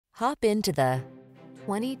Hop into the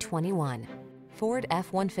 2021 Ford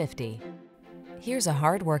F-150. Here's a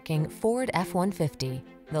hard-working Ford F-150,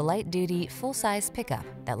 the light-duty, full-size pickup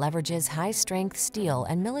that leverages high-strength steel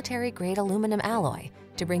and military-grade aluminum alloy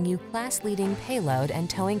to bring you class-leading payload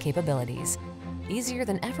and towing capabilities. Easier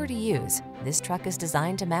than ever to use, this truck is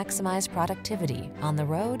designed to maximize productivity on the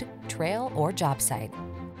road, trail, or job site.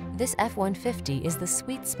 This F-150 is the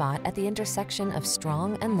sweet spot at the intersection of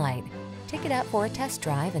strong and light. Take it out for a test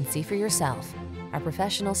drive and see for yourself. Our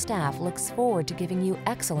professional staff looks forward to giving you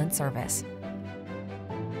excellent service.